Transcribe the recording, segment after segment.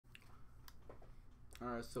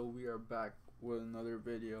Alright, so we are back with another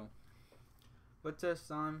video. But this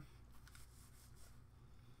time,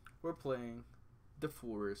 we're playing The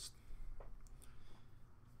Forest.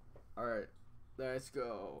 Alright, let's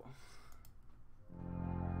go.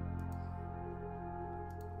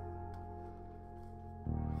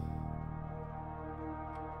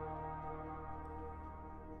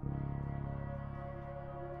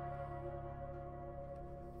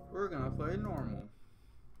 We're gonna play normal.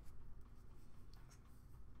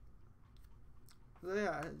 So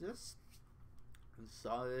yeah, I just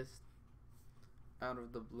saw this out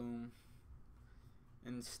of the blue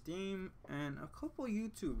in Steam, and a couple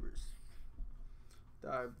YouTubers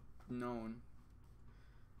that I've known,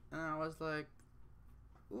 and I was like,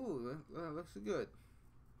 ooh, that looks good.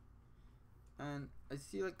 And I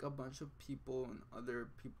see like a bunch of people and other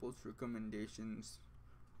people's recommendations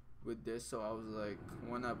with this, so I was like,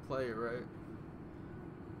 why not play it, right?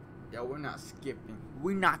 Yeah, we're not skipping.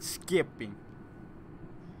 We're not skipping.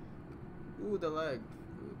 Ooh, the leg.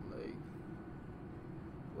 Ooh, the leg.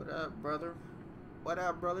 What up, brother? What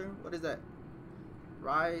up, brother? What is that?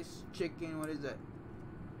 Rice, chicken, what is that?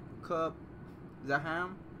 Cup. Is that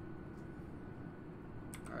ham?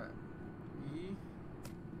 Alright.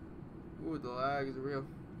 Ooh, the lag is real.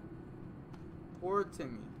 Poor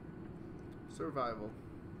Timmy. Survival.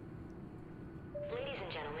 Ladies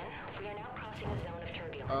and gentlemen, we are now crossing a zone of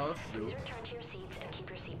turbulence. Oh, shoot. Please return to your seats and keep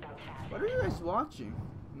your seatbelts fastened. What are you guys watching?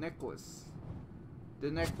 Necklace. The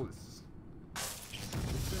necklace.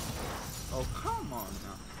 Oh, come on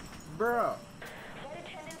now. Bro.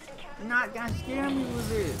 You're not gonna scare me with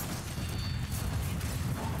this.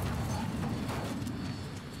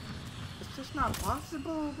 It's just not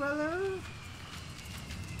possible, brother.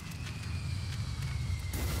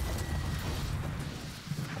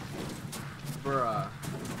 Bruh.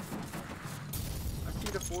 I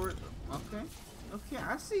see the forest. Okay. Okay,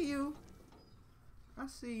 I see you. I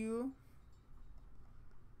see you.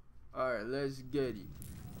 Alright, let's get it.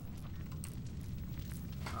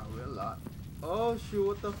 Oh, we're locked. Oh shoot,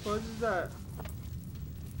 what the fudge is that?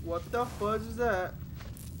 What the fudge is that?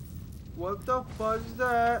 What the fudge is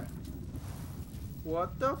that?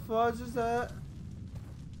 What the fudge is that?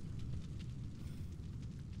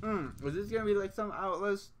 Is this gonna be like some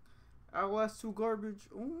Outlast 2 garbage?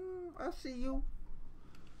 Ooh, I see you.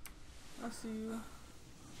 I see you.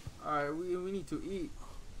 Alright, we need to eat.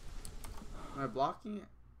 Am I blocking it?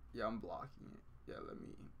 Yeah, I'm blocking it. Yeah, let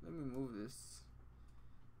me move this.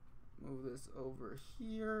 Move this over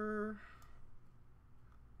here.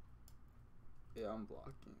 Yeah, I'm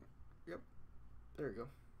blocking it. Yep. There you go.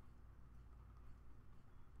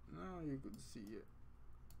 Now you can see it.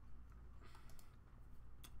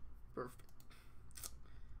 Perfect.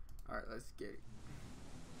 Alright, let's get it.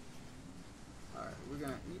 Alright, we're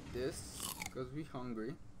gonna eat this because we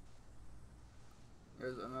hungry.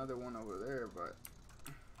 There's another one over there, but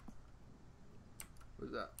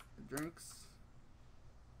what's that? Drinks.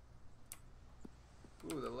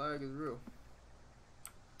 Ooh, the lag is real.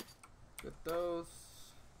 Get those.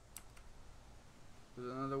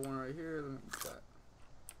 There's another one right here. Let me eat that.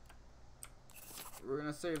 We're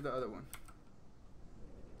gonna save the other one.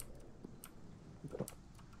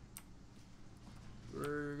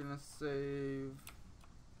 We're gonna save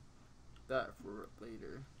that for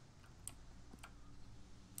later.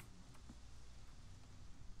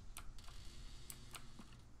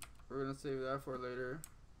 We're gonna save that for later.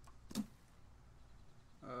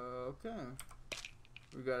 Okay.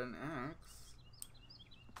 We got an axe.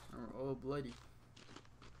 And we're all bloody.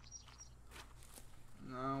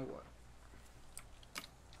 Now what?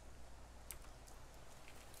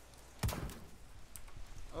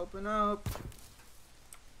 Open up.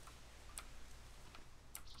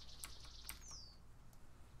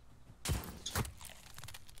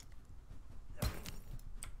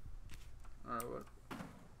 Alright, what?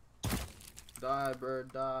 Die,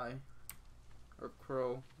 bird, die. Or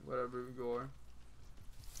crow, whatever we go.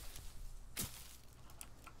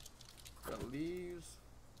 Got leaves.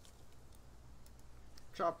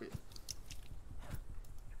 Chop it.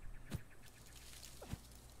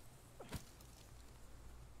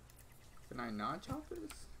 Can I not chop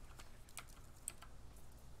this?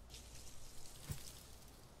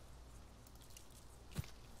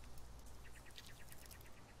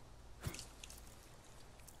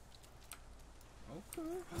 Okay.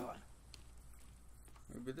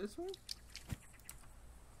 Maybe this one?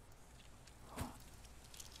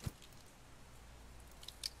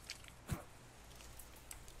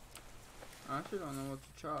 I actually don't know what to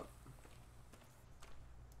chop.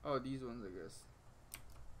 Oh, these ones, I guess.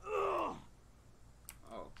 Oh,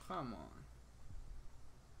 come on.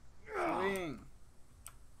 Swing.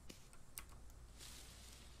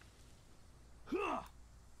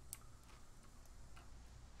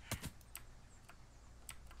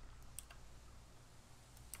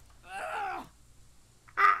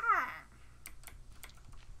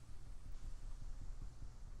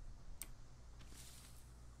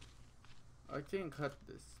 I can't cut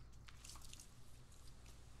this.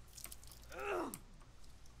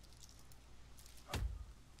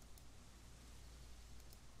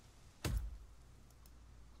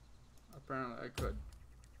 Apparently I could.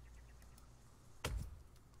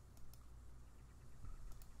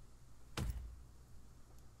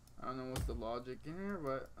 I don't know what's the logic in here,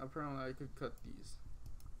 but apparently I could cut these.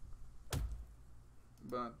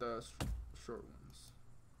 But the short ones.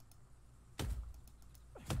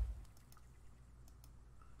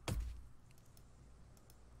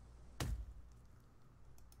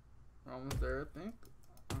 We're almost there, I think.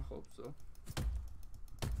 I hope so.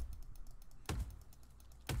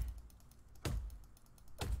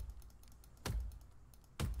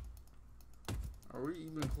 Are we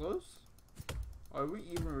even close? Are we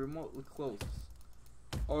even remotely close?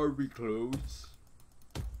 Are we close?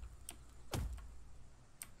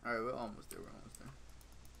 Alright, we're almost there, we're almost there.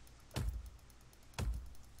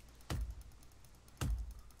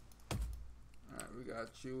 Alright, we got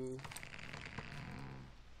you.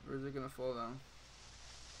 Where's it gonna fall down?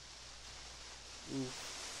 Ooh.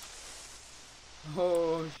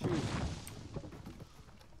 Oh, shoot.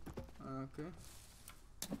 Okay.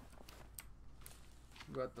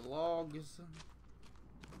 Got the logs.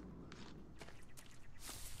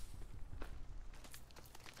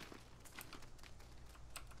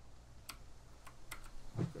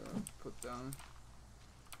 Okay,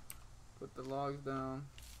 put the logs down.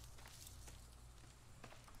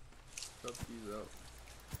 Cut these out.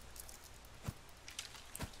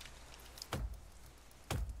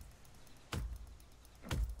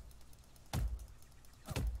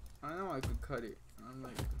 I know I could cut it.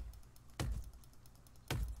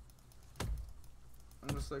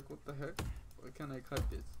 I'm just like, what the heck? Why can't I cut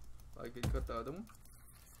this? I could cut the other one.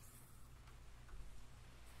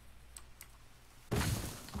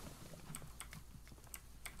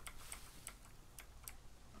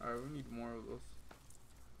 Alright, we need more of those.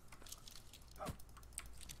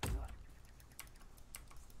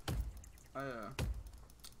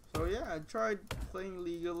 So yeah, I tried playing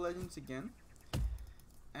League of Legends again,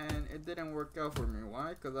 and it didn't work out for me. Why?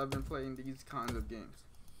 Because I've been playing these kinds of games.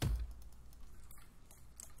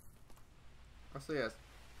 So yes,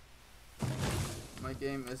 my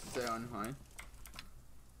game is set on high.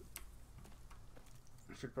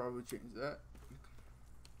 I should probably change that.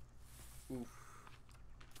 Oof.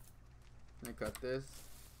 Can I cut this?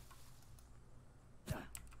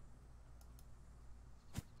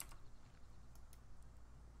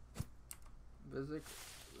 There's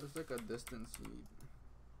like a distance lead.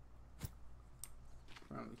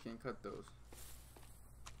 Probably can't cut those.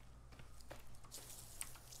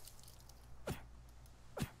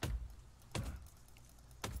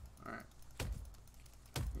 Alright.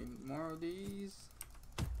 Need more of these.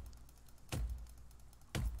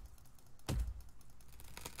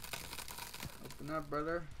 Open up,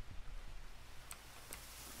 brother.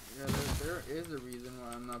 Yeah, there is a reason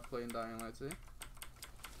why I'm not playing Dying Light today.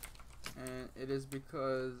 And it is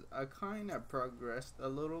because I kind of progressed a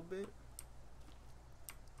little bit.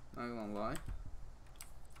 Not gonna lie.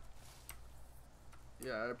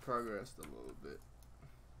 Yeah, I progressed a little bit.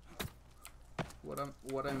 What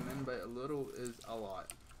I meant by a little is a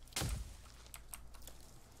lot.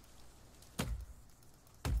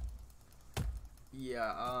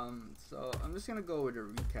 Yeah, so I'm just gonna go with a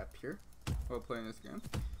recap here while playing this game.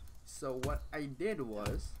 So what I did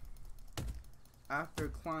was, after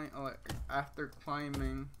climbing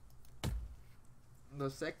the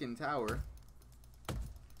second tower,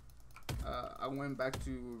 I went back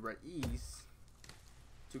to Raiz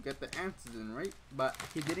to get the antigen, right? But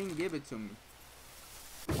he didn't give it to me.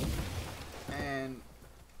 And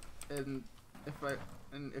if I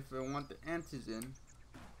want the antigen,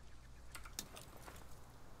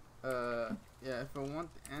 yeah, if I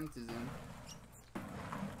want the antigen,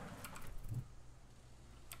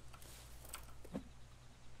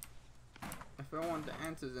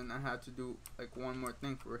 I had to do like one more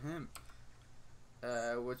thing for him,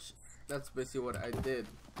 which that's basically what I did.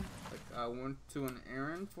 Like, I went to an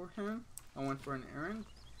errand for him. I went for an errand,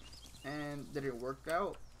 and did it work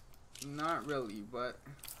out? Not really, but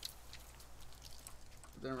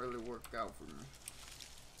it didn't really work out for me.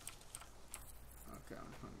 Okay,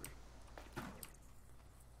 I'm hungry.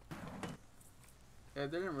 Yeah,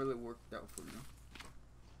 it didn't really work out for me.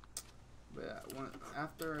 But yeah,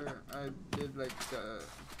 after I did like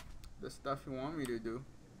the stuff you want me to do,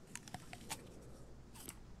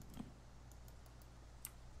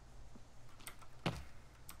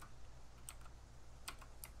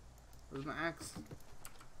 where's my axe?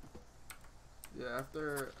 Yeah,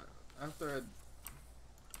 after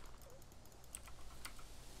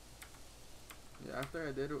After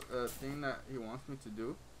I did a thing that he wants me to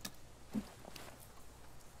do,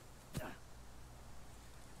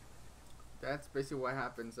 that's basically what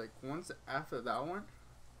happens. Like once after that one,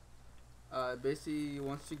 basically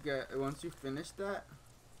once you finish that,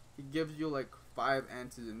 he gives you like 5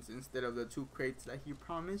 antigens instead of the 2 crates that he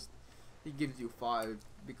promised. He gives you 5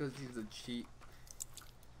 because he's a cheat.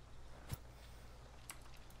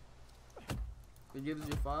 He gives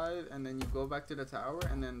you 5, and then you go back to the tower,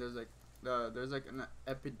 and then there's like an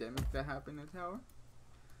epidemic that happened in the tower.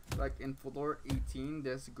 Like in floor 18,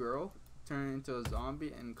 this girl turned into a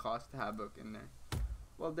zombie and caused havoc in there.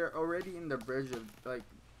 Well, they're already in the bridge of like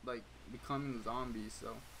becoming zombies,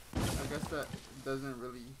 so I guess that doesn't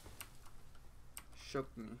really shook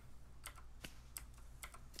me,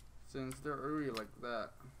 since they're already like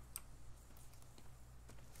that.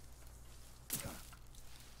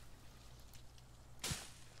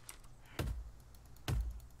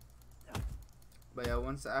 But yeah,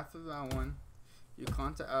 once after that one, you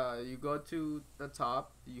go to the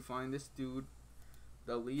top, you find this dude,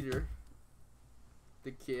 the leader,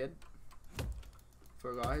 the kid,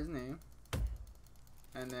 forgot his name,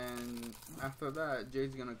 and then after that,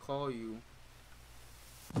 Jay's gonna call you.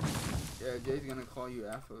 Yeah, Jay's gonna call you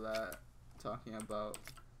after that, talking about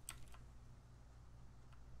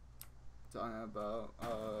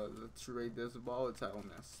let's raid this volatile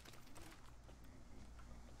nest.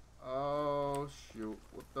 Oh shoot,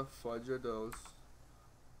 what the fudge are those?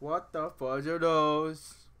 What the fudge are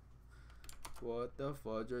those? What the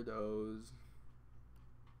fudge are those?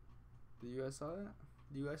 Did you guys saw that?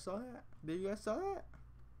 Did you guys saw that? Did you guys saw that?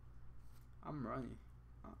 I'm running.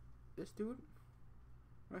 This dude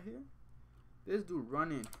right here? This dude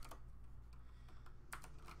running.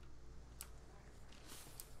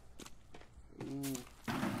 Ooh.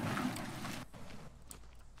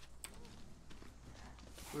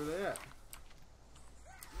 Where they at?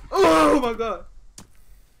 Oh my god!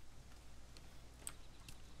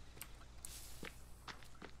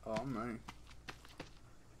 Oh, I'm running.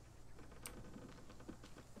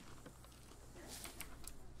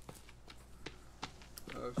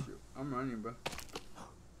 Oh shoot, I'm running, bro.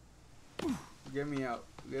 Get me out.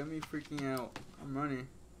 Get me freaking out. I'm running.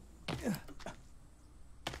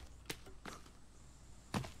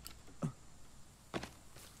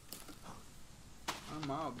 I'm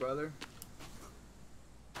out, brother.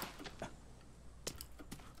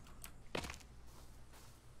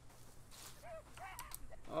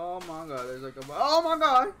 Oh my god, there's like a... Oh my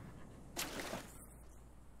god!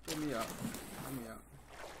 Get me out. Get me out.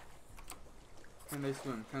 Can they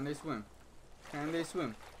swim? Can they swim? Can they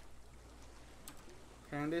swim?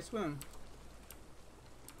 Can they swim?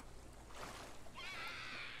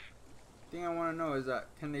 Thing I want to know is that,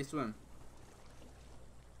 can they swim?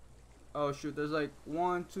 Oh shoot, there's like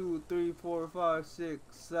 1, 2, 3, 4, 5, 6,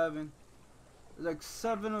 7. There's like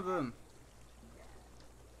 7 of them.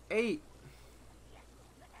 8.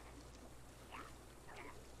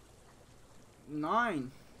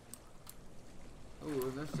 9.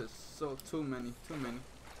 Oh, that's just so too many. Too many.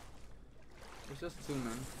 It's just too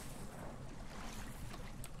many.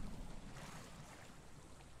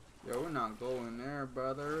 Yo, we're not going there,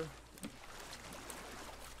 brother.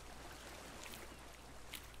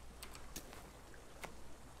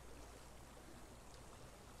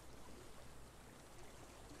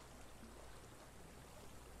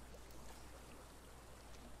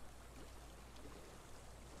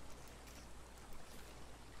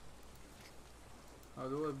 How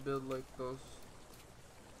do I build like those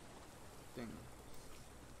things?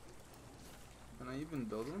 Can I even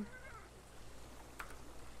build them?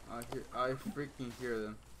 I freaking hear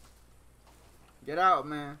them. Get out,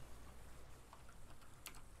 man.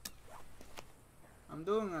 I'm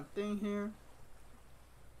doing a thing here.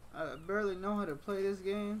 I barely know how to play this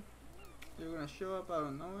game. You're gonna show up out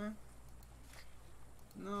of nowhere?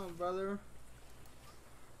 No, brother.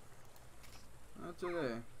 Not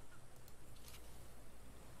today.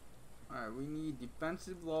 Alright, we need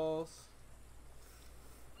defensive walls.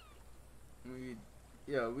 We need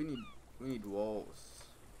walls. We need walls.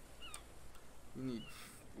 We need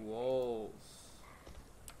walls.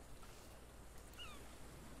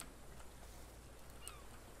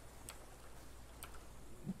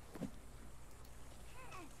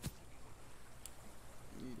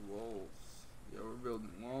 Yeah, we're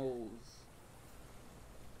building walls.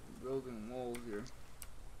 We're building walls here.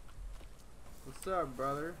 What's up,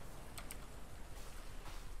 brother?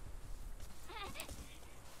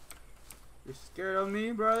 You're scared of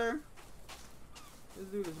me, brother? Let's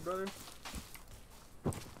do this, brother.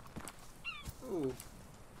 Ooh.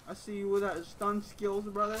 I see you with that stun skills,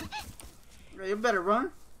 brother. Yeah, you better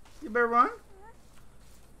run. You better run.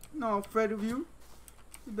 not afraid of you.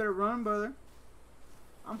 You better run, brother.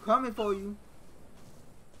 I'm coming for you.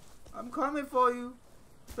 I'm coming for you.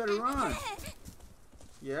 You better run.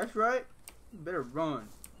 Yeah, that's right. You better run.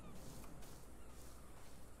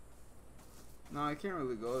 No, I can't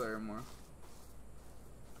really go there anymore.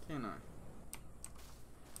 Can I?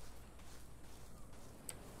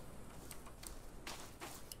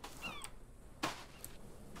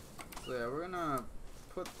 So yeah, we're gonna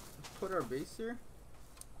put our base here.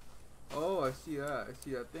 Oh, I see that. I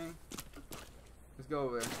see that thing. Let's go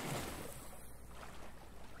over there.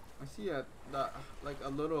 I see that like a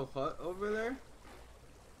little hut over there.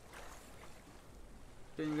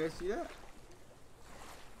 Can you guys see that?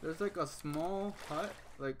 There's like a small hut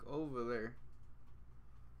like over there.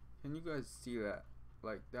 Can you guys see that?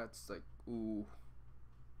 Like that's like ooh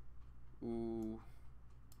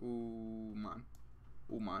man.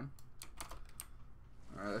 Ooh man.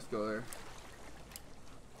 Alright, let's go there.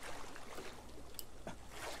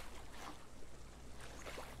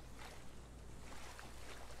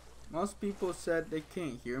 Most people said they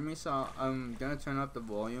can't hear me, so I'm gonna turn up the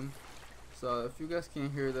volume. So if you guys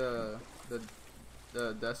can't hear the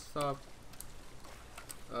desktop,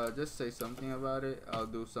 just say something about it. I'll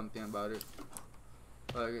do something about it.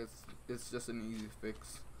 Like it's just an easy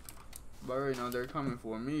fix. But right now they're coming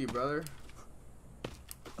for me, brother.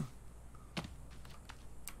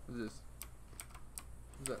 What's this?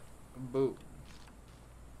 What's that? A boot.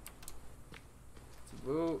 It's a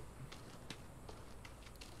boot.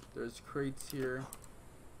 There's crates here.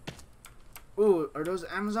 Oh, are those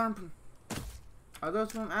Amazon? Are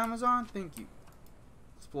those from Amazon? Thank you.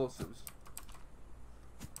 Explosives.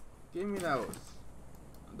 Give me those.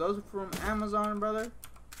 Are those from Amazon, brother?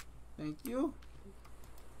 Thank you.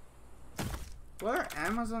 Why are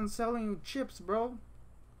Amazon selling chips, bro?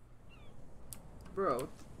 Bro, what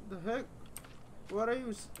the heck? What are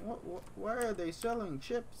you? Why are they selling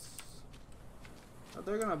chips? Are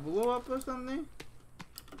they gonna blow up or something?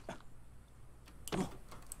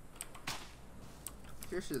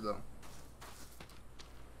 Seriously though.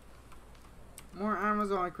 More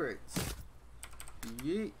Amazon crates.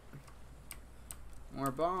 Yeet.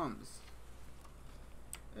 More bombs.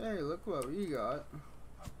 Hey, look what we got.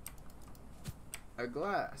 A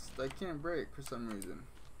glass that can't break for some reason.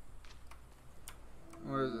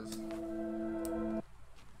 What is this?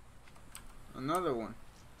 Another one.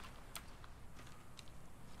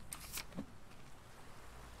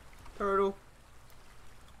 Turtle.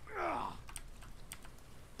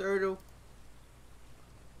 Turtle.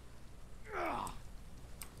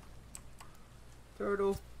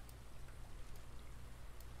 Turtle.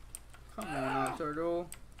 Come on now, turtle.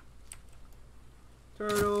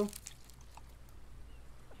 Turtle.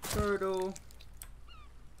 Turtle.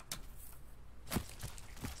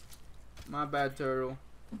 My bad, turtle.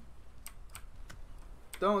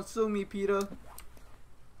 Don't sue me, Peter.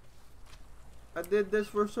 I did this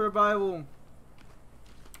for survival.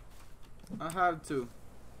 I have to.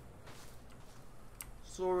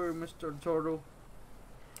 Sorry, Mr. Turtle.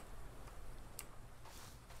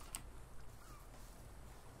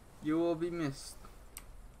 You will be missed.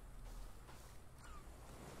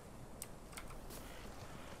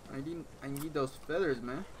 I need those feathers,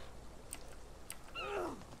 man.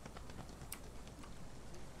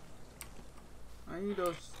 I need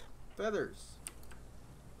those feathers.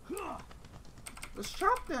 Let's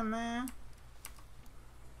chop them, man.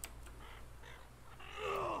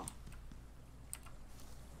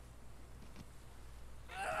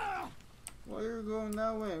 Why are you going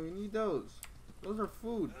that way? We need those. Those are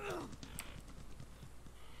food.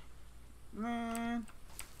 Man.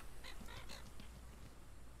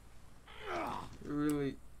 You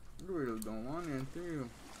really don't want it, do you?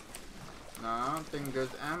 Nah, I don't think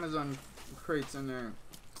there's Amazon crates in there.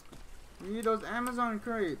 We need those Amazon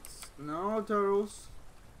crates. No, turtles.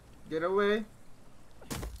 Get away.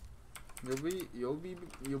 You'll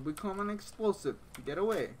become an explosive. Get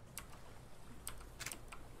away.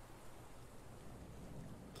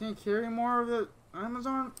 Can't carry more of it.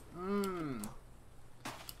 Amazon?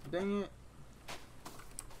 Dang it.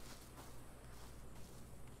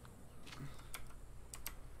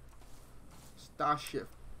 Starship.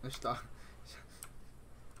 Mr.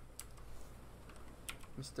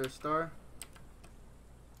 Star.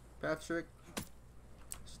 Patrick.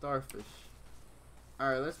 Starfish.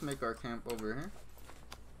 Alright, let's make our camp over here.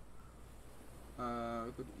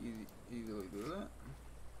 We could easily do that.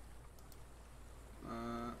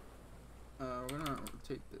 We're gonna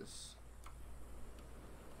take this.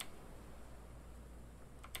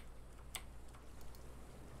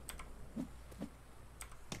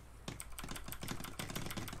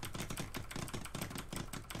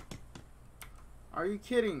 Are you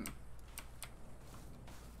kidding?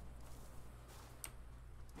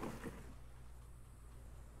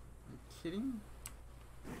 Kidding?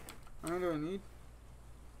 How many do I need?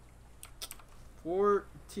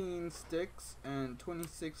 14 sticks and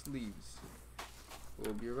 26 leaves.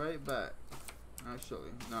 We'll be right back.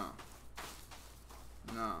 Actually, no.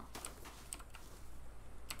 No.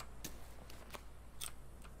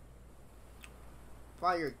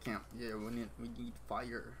 Fire camp. Yeah, we need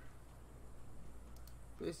fire.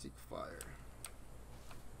 Basic fire.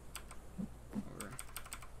 Over.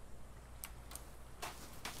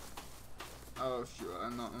 Oh shoot,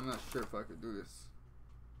 I'm not sure if I could do this.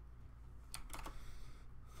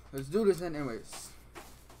 Let's do this anyways.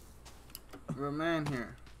 We're a man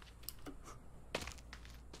here.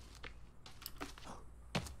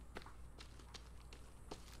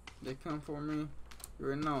 They come for me. You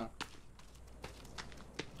already know.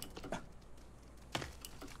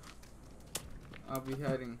 I'll be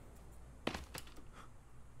heading.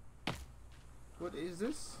 What is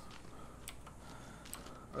this?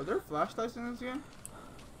 Are there flashlights in this game?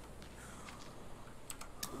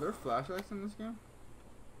 Are there flashlights in this game?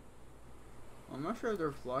 I'm not sure if there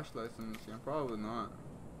are flashlights in this game. Probably not.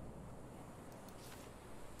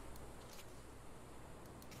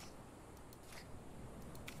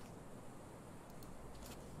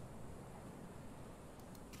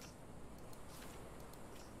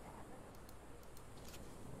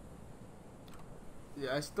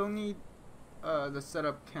 Yeah, I still need the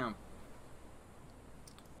setup camp.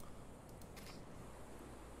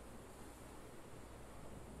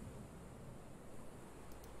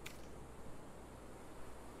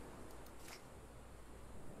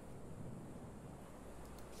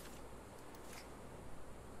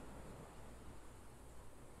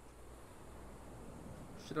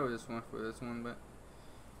 Should have just went for this one, but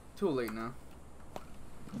too late now.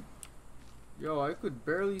 Yo, I could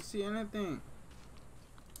barely see anything.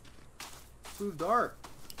 Too dark.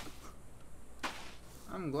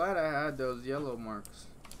 I'm glad I had those yellow marks,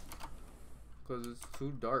 cause it's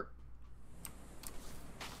too dark.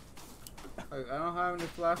 Like, I don't have any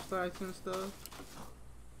flashlights and stuff.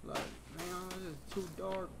 Like, man, it's too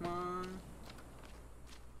dark, man.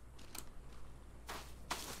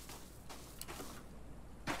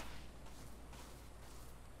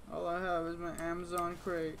 All I have is my Amazon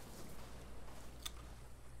crate,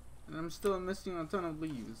 and I'm still missing a ton of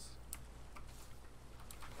leaves.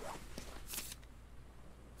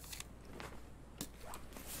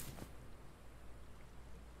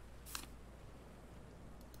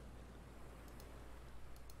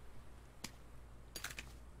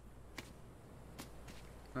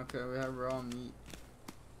 Okay, we have raw meat.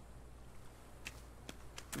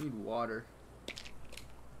 We need water.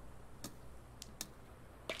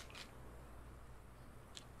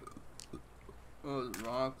 Oh, the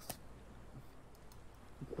rocks.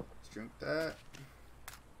 Let's drink that.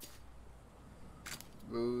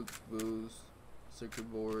 Booze,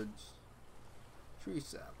 circuit boards, tree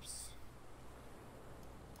saps.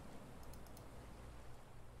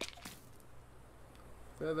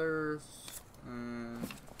 Feathers, and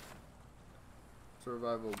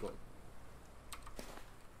survival book.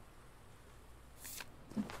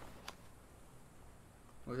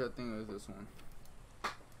 Which I think is this one.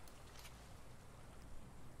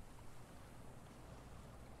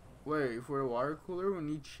 Wait, for a water cooler we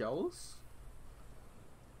need shells?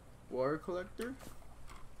 Water collector?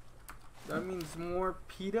 That means more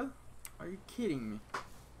PETA? Are you kidding me?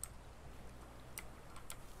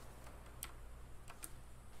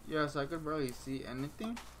 Yes, I could barely see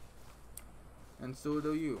anything. And so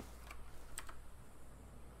do you.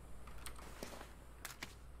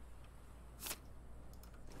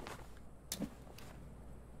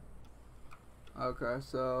 Okay,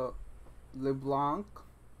 so LeBlanc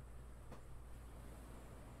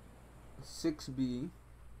 6B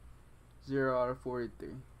 0 out of 43.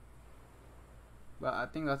 But I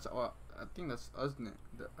think that's us. I think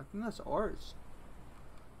that's ours.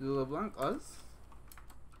 Is LeBlanc us?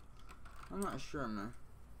 I'm not sure, man.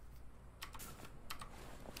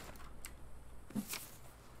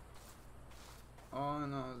 All I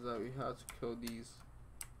know is that we have to kill these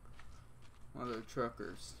mother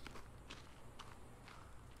truckers.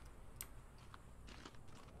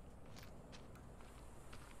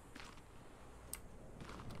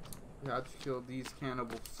 We have to kill these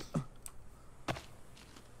cannibals.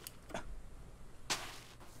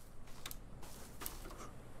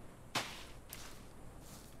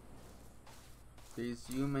 These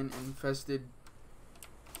human infested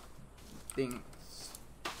things.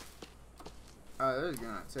 This is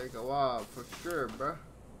gonna take a while for sure, bruh.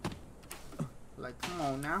 Like, come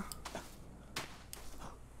on now.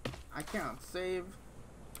 I can't save.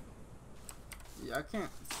 Yeah, I can't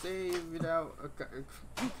save without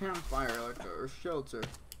a campfire, like a shelter.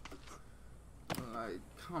 Like,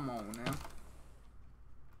 come on now.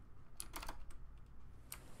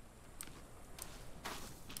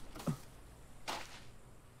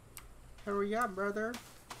 Hurry up, brother.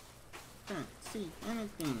 Can't see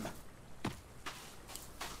anything.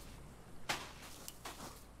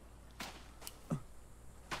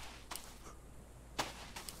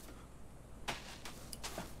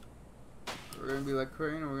 We're gonna be like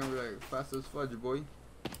Crane, or we're gonna be like fast as fudge, boy.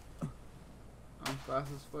 I'm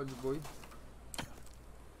fast as fudge, boy.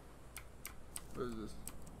 What is this?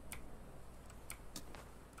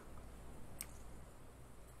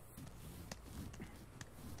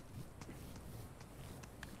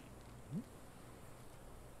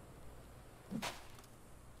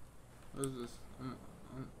 What is this?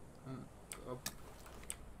 Up.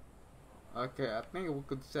 Okay, I think we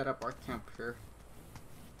could set up our camp here.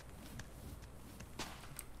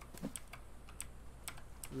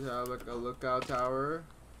 We have like a lookout tower,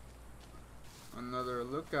 another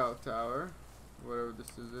lookout tower, whatever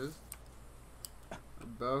this is, a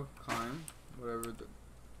bell climb, whatever the,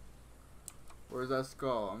 where's that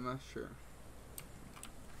skull? I'm not sure.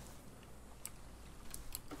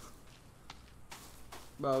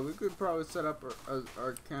 Well, we could probably set up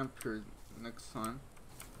our camp here next time.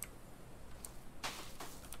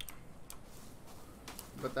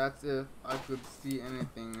 But that's if I could see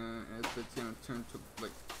anything, and if it's gonna turn to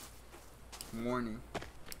like morning.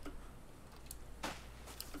 Yeah,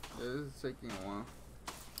 this is taking a while.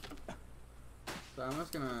 So I'm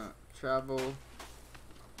just gonna travel.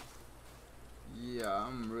 Yeah,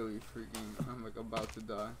 I'm really freaking. I'm like about to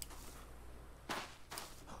die.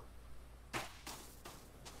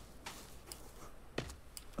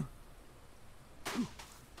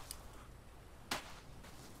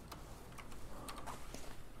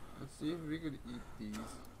 Let's see if we could eat these.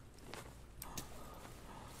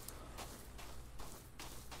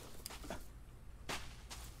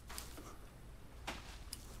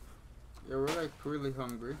 Yeah, we're like really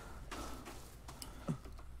hungry.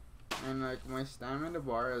 And like my stamina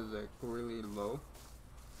bar is like really low.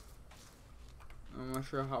 I'm not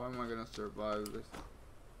sure how am I gonna survive this.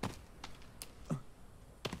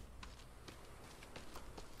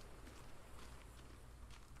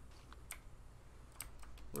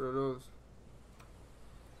 What are those?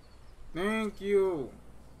 Thank you.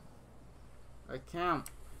 I can't.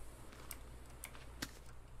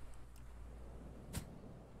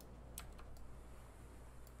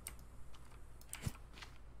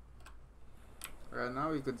 Alright,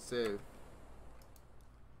 now we could save.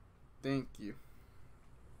 Thank you.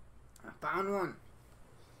 I found one.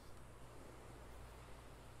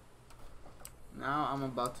 Now I'm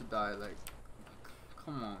about to die, like,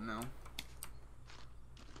 come on now.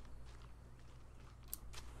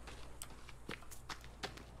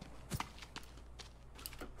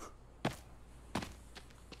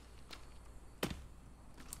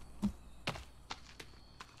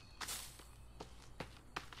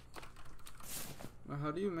 How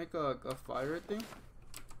do you make a fire thing?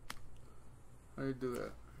 How do you do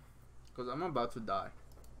that? Because I'm about to die.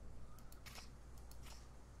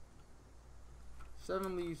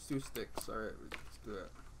 7 leaves, 2 sticks. Alright, let's do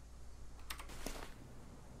that.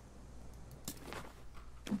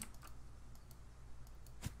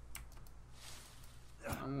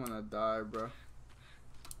 I'm gonna die, bro.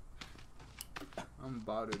 I'm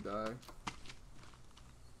about to die.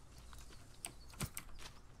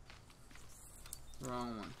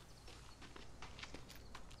 Wrong one.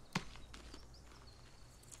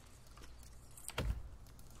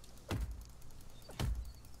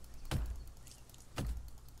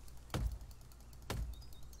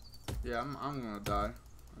 Yeah, I'm gonna die.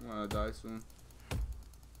 I'm gonna die soon.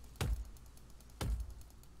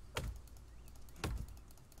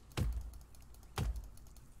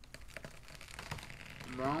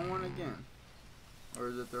 Wrong one again. Or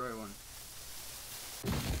is it the right one?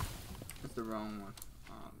 It's the wrong one.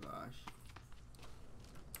 Oh gosh.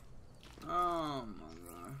 Oh my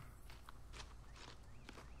god.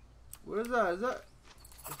 What is that? Is that?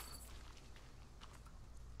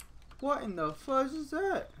 What in the fudge is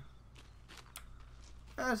that?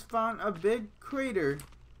 I just found a big crater.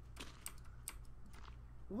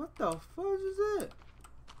 What the fudge is it?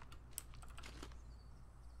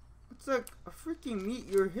 It's like a freaking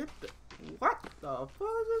meteor hit the. What the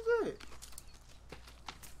fudge is it?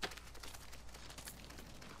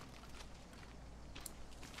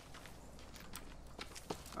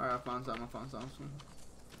 Alright, I found something.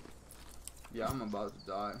 Yeah, I'm about to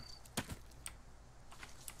die.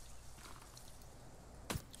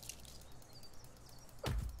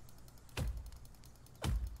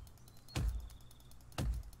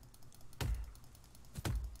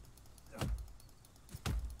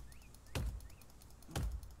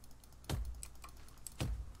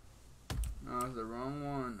 was the wrong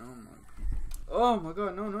one. Oh my. Oh my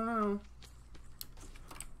god. No, no, no, no.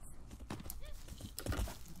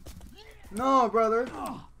 No, brother.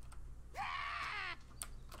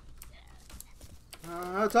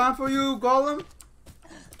 Time for you, Golem.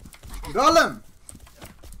 Golem.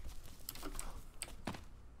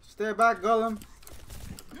 Stay back, Golem.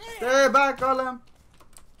 Stay back, Golem.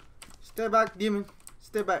 Stay back, demon.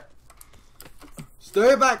 Stay back.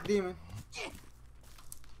 Stay back, demon.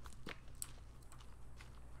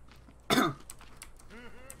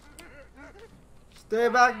 Stay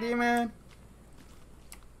back, demon.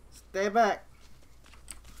 Stay back.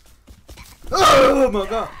 Oh my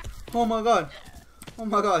god. Oh my god. Oh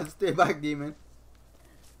my god. Stay back, demon.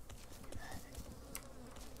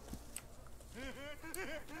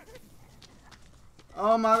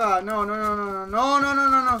 Oh my god. No, no, no, no, no. No, no, no,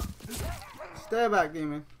 no, no. Stay back,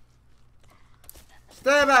 demon.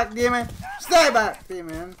 Stay back, demon. Stay back,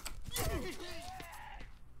 demon.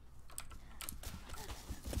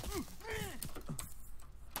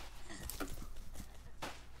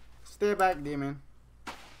 Stay back, demon.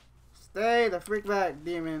 Stay the freak back,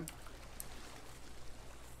 demon.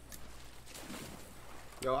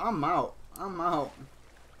 Yo, I'm out. I'm out.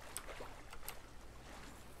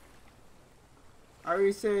 Are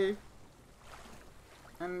we safe?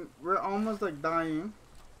 And we're almost like dying.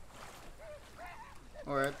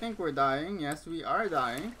 Or I think we're dying. Yes, we are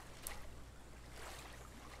dying.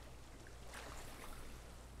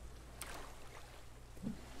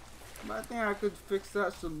 But I think I could fix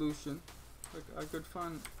that solution. Like I could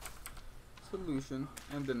find solution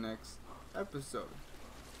in the next episode.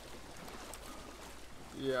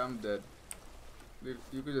 Yeah, I'm dead.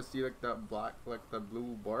 You could just see like that black, like the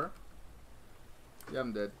blue bar. Yeah,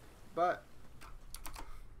 I'm dead. But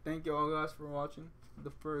thank you all guys for watching the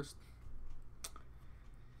first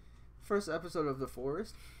episode of The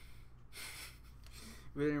Forest.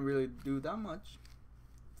 We didn't really do that much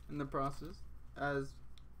in the process, as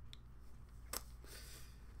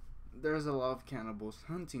there's a lot of cannibals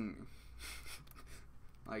hunting me.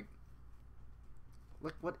 like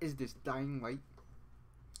what is this? Dying light?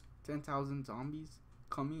 10,000 zombies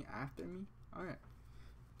coming after me? Alright.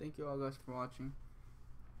 Thank you all guys for watching.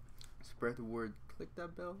 Spread the word, click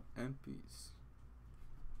that bell, and peace.